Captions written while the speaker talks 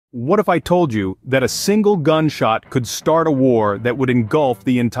What if I told you that a single gunshot could start a war that would engulf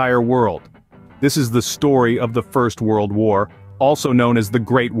the entire world? This is the story of the First World War, also known as the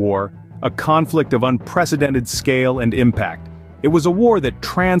Great War, a conflict of unprecedented scale and impact. It was a war that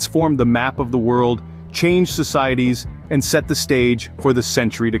transformed the map of the world, changed societies, and set the stage for the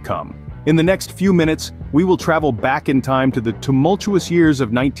century to come. In the next few minutes, we will travel back in time to the tumultuous years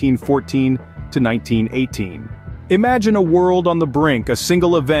of 1914 to 1918. Imagine a world on the brink, a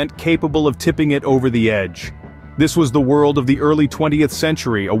single event capable of tipping it over the edge. This was the world of the early 20th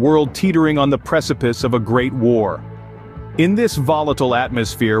century, a world teetering on the precipice of a great war. In this volatile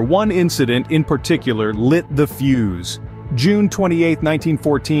atmosphere, one incident in particular lit the fuse. June 28,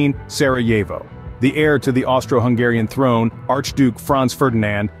 1914, Sarajevo. The heir to the Austro-Hungarian throne, Archduke Franz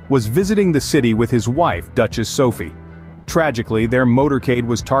Ferdinand, was visiting the city with his wife, Duchess Sophie. Tragically, their motorcade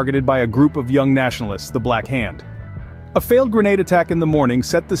was targeted by a group of young nationalists, the Black Hand. A failed grenade attack in the morning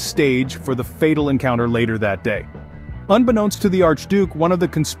set the stage for the fatal encounter later that day. Unbeknownst to the Archduke, one of the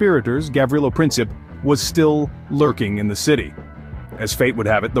conspirators, Gavrilo Princip, was still lurking in the city. As fate would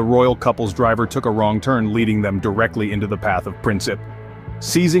have it, the royal couple's driver took a wrong turn, leading them directly into the path of Princip.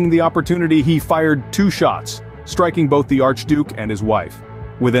 Seizing the opportunity, he fired 2 shots, striking both the Archduke and his wife.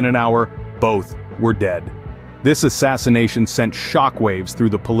 Within an hour, both were dead. This assassination sent shockwaves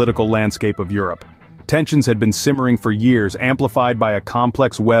through the political landscape of Europe. Tensions had been simmering for years, amplified by a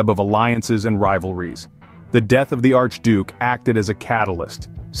complex web of alliances and rivalries. The death of the Archduke acted as a catalyst,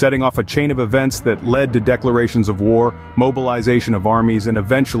 setting off a chain of events that led to declarations of war, mobilization of armies, and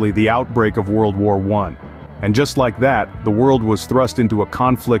eventually the outbreak of World War I. And just like that, the world was thrust into a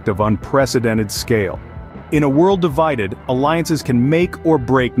conflict of unprecedented scale. In a world divided, alliances can make or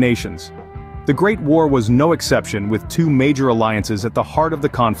break nations. The Great War was no exception, with 2 major alliances at the heart of the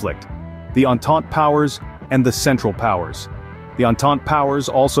conflict: the Entente Powers and the Central Powers. The Entente Powers,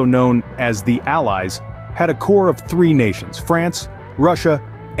 also known as the Allies, had a core of 3 nations: France, Russia,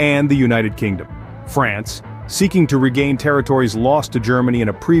 and the United Kingdom. France, seeking to regain territories lost to Germany in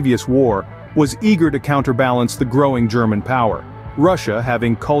a previous war, was eager to counterbalance the growing German power. Russia,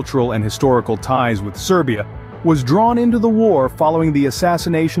 having cultural and historical ties with Serbia, was drawn into the war following the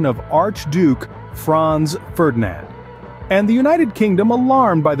assassination of Archduke Franz Ferdinand. And the United Kingdom,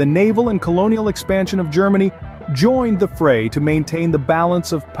 alarmed by the naval and colonial expansion of Germany, joined the fray to maintain the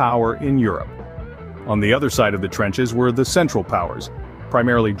balance of power in Europe. On the other side of the trenches were the Central Powers,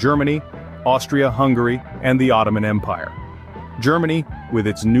 primarily Germany, Austria-Hungary, and the Ottoman Empire. Germany, with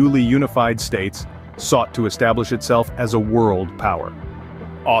its newly unified states, sought to establish itself as a world power.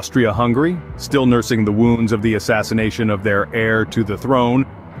 Austria-Hungary, still nursing the wounds of the assassination of their heir to the throne,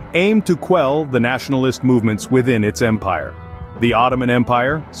 aimed to quell the nationalist movements within its empire. The Ottoman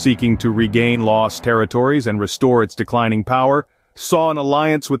Empire, seeking to regain lost territories and restore its declining power, saw an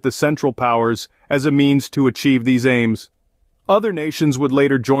alliance with the Central Powers as a means to achieve these aims. Other nations would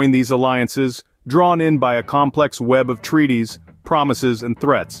later join these alliances, drawn in by a complex web of treaties, promises, and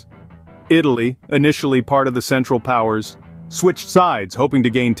threats. Italy, initially part of the Central Powers, switched sides, hoping to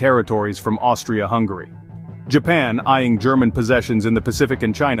gain territories from Austria-Hungary. Japan, eyeing German possessions in the Pacific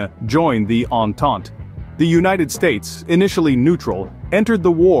and China, joined the Entente. The United States, initially neutral, entered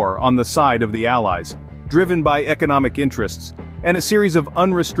the war on the side of the Allies, driven by economic interests, and a series of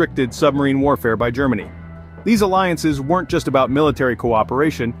unrestricted submarine warfare by Germany. These alliances weren't just about military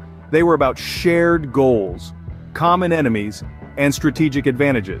cooperation, they were about shared goals, common enemies, and strategic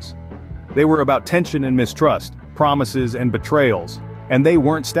advantages. They were about tension and mistrust, promises and betrayals. And they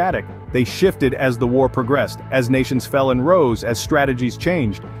weren't static, they shifted as the war progressed, as nations fell and rose, as strategies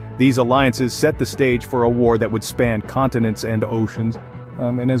changed. These alliances set the stage for a war that would span continents and oceans.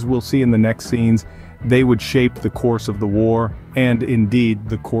 And as we'll see in the next scenes, they would shape the course of the war, and indeed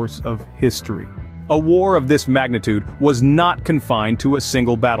the course of history. A war of this magnitude was not confined to a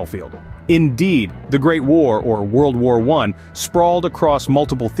single battlefield. Indeed, the Great War, or World War I, sprawled across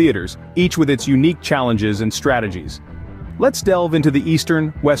multiple theaters, each with its unique challenges and strategies. Let's delve into the Eastern,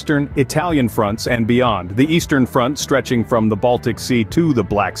 Western, Italian fronts and beyond. The Eastern Front, stretching from the Baltic Sea to the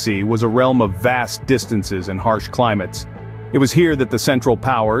Black Sea, was a realm of vast distances and harsh climates. It was here that the Central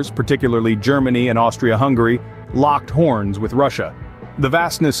Powers, particularly Germany and Austria-Hungary, locked horns with Russia. The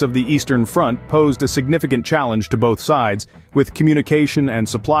vastness of the Eastern Front posed a significant challenge to both sides, with communication and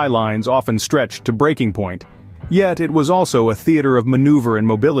supply lines often stretched to breaking point. Yet it was also a theater of maneuver and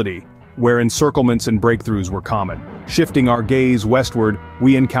mobility, where encirclements and breakthroughs were common. Shifting our gaze westward,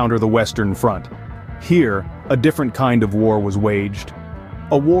 we encounter the Western Front. Here, a different kind of war was waged.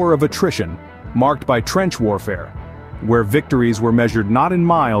 A war of attrition, marked by trench warfare, where victories were measured not in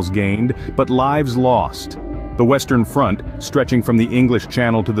miles gained, but lives lost. The Western Front, stretching from the English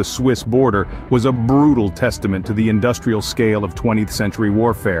Channel to the Swiss border, was a brutal testament to the industrial scale of 20th century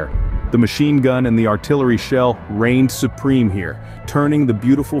warfare. The machine gun and the artillery shell reigned supreme here, turning the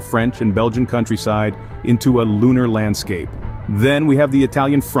beautiful French and Belgian countryside into a lunar landscape. Then we have the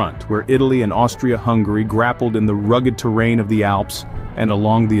Italian front, where Italy and Austria-Hungary grappled in the rugged terrain of the Alps and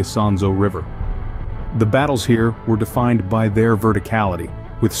along the Isonzo River. The battles here were defined by their verticality,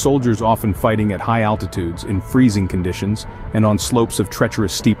 with soldiers often fighting at high altitudes in freezing conditions and on slopes of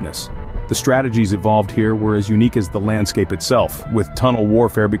treacherous steepness. The strategies evolved here were as unique as the landscape itself, with tunnel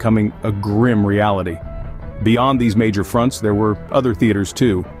warfare becoming a grim reality. Beyond these major fronts, there were other theaters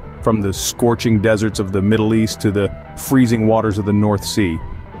too, from the scorching deserts of the Middle East to the freezing waters of the North Sea.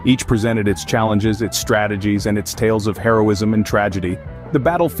 Each presented its challenges, its strategies, and its tales of heroism and tragedy. The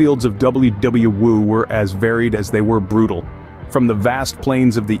battlefields of WW were as varied as they were brutal. From the vast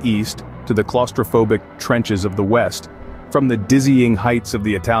plains of the East to the claustrophobic trenches of the West, from the dizzying heights of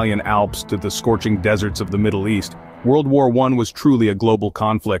the Italian Alps to the scorching deserts of the Middle East, World War I was truly a global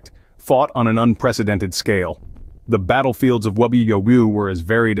conflict, fought on an unprecedented scale. The battlefields of WW were as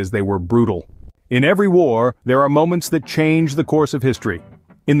varied as they were brutal. In every war, there are moments that change the course of history.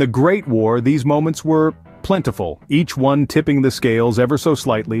 In the Great War, these moments were plentiful, each one tipping the scales ever so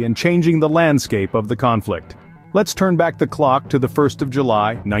slightly and changing the landscape of the conflict. Let's turn back the clock to the 1st of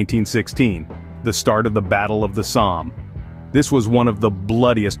July, 1916, the start of the Battle of the Somme. This was one of the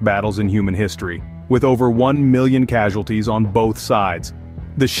bloodiest battles in human history, with over 1 million casualties on both sides.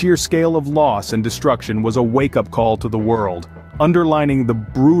 The sheer scale of loss and destruction was a wake-up call to the world, underlining the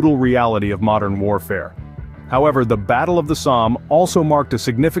brutal reality of modern warfare. However, the Battle of the Somme also marked a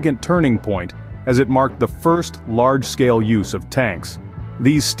significant turning point, as it marked the first large-scale use of tanks.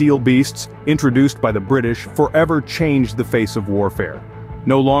 These steel beasts, introduced by the British, forever changed the face of warfare.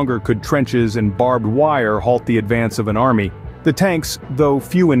 No longer could trenches and barbed wire halt the advance of an army. The tanks, though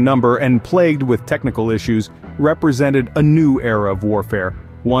few in number and plagued with technical issues, represented a new era of warfare,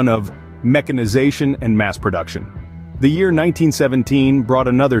 one of mechanization and mass production. The year 1917 brought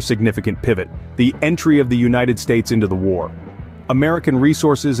another significant pivot, the entry of the United States into the war. American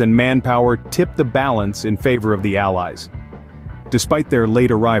resources and manpower tipped the balance in favor of the Allies. Despite their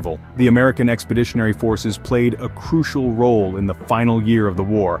late arrival, the American expeditionary forces played a crucial role in the final year of the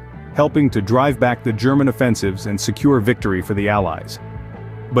war, helping to drive back the German offensives and secure victory for the Allies.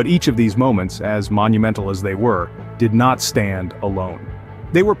 But each of these moments, as monumental as they were, did not stand alone.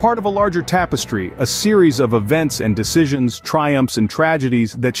 They were part of a larger tapestry, a series of events and decisions, triumphs and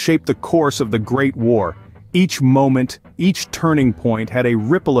tragedies that shaped the course of the Great War. Each moment, each turning point had a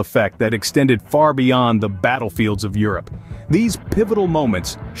ripple effect that extended far beyond the battlefields of Europe. These pivotal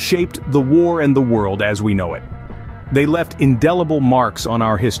moments shaped the war and the world as we know it. They left indelible marks on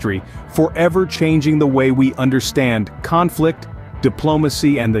our history, forever changing the way we understand conflict,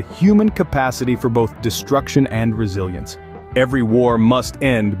 diplomacy, and the human capacity for both destruction and resilience. Every war must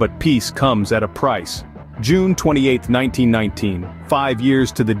end, but peace comes at a price. June 28, 1919, 5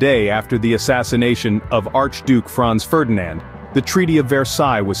 years to the day after the assassination of Archduke Franz Ferdinand, the Treaty of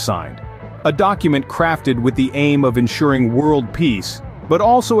Versailles was signed. A document crafted with the aim of ensuring world peace, but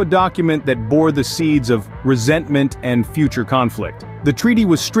also a document that bore the seeds of resentment and future conflict. The treaty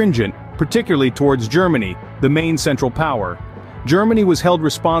was stringent, particularly towards Germany, the main central power. Germany was held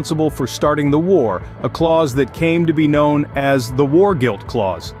responsible for starting the war, a clause that came to be known as the War Guilt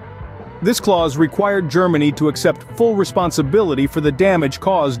Clause. This clause required Germany to accept full responsibility for the damage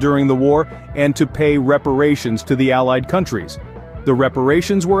caused during the war and to pay reparations to the Allied countries. The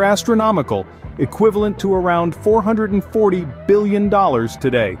reparations were astronomical, equivalent to around $440 billion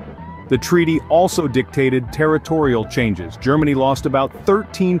today. The treaty also dictated territorial changes. Germany lost about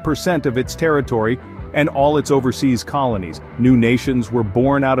 13% of its territory and all its overseas colonies. New nations were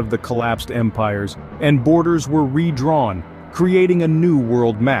born out of the collapsed empires, and borders were redrawn, creating a new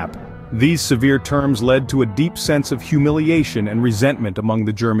world map. These severe terms led to a deep sense of humiliation and resentment among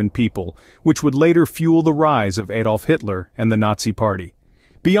the German people, which would later fuel the rise of Adolf Hitler and the Nazi Party.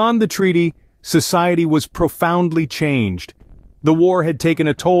 Beyond the treaty, society was profoundly changed. The war had taken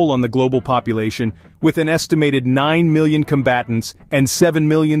a toll on the global population, with an estimated 9 million combatants and 7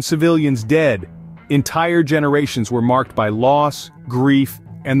 million civilians dead. Entire generations were marked by loss, grief,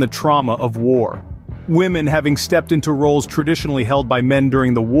 and the trauma of war. Women, having stepped into roles traditionally held by men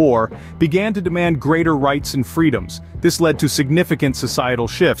during the war, began to demand greater rights and freedoms. This led to significant societal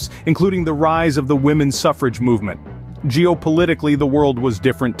shifts, including the rise of the women's suffrage movement. Geopolitically, the world was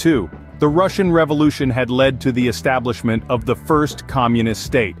different too. The Russian Revolution had led to the establishment of the first communist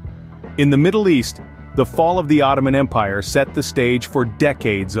state. In the Middle East, the fall of the Ottoman Empire set the stage for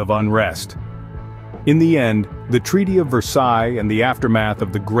decades of unrest. In the end, the Treaty of Versailles and the aftermath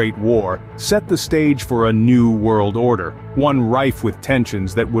of the Great War set the stage for a new world order, one rife with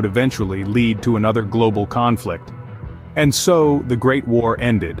tensions that would eventually lead to another global conflict. And so, the Great War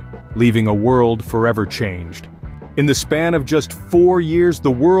ended, leaving a world forever changed. In the span of just 4 years, the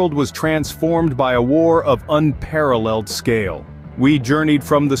world was transformed by a war of unparalleled scale. We journeyed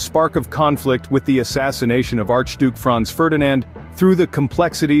from the spark of conflict with the assassination of Archduke Franz Ferdinand, through the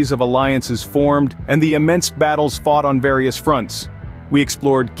complexities of alliances formed and the immense battles fought on various fronts. We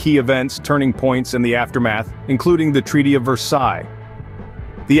explored key events, turning points, and the aftermath, including the Treaty of Versailles.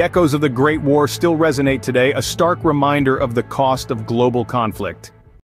 The echoes of the Great War still resonate today, a stark reminder of the cost of global conflict.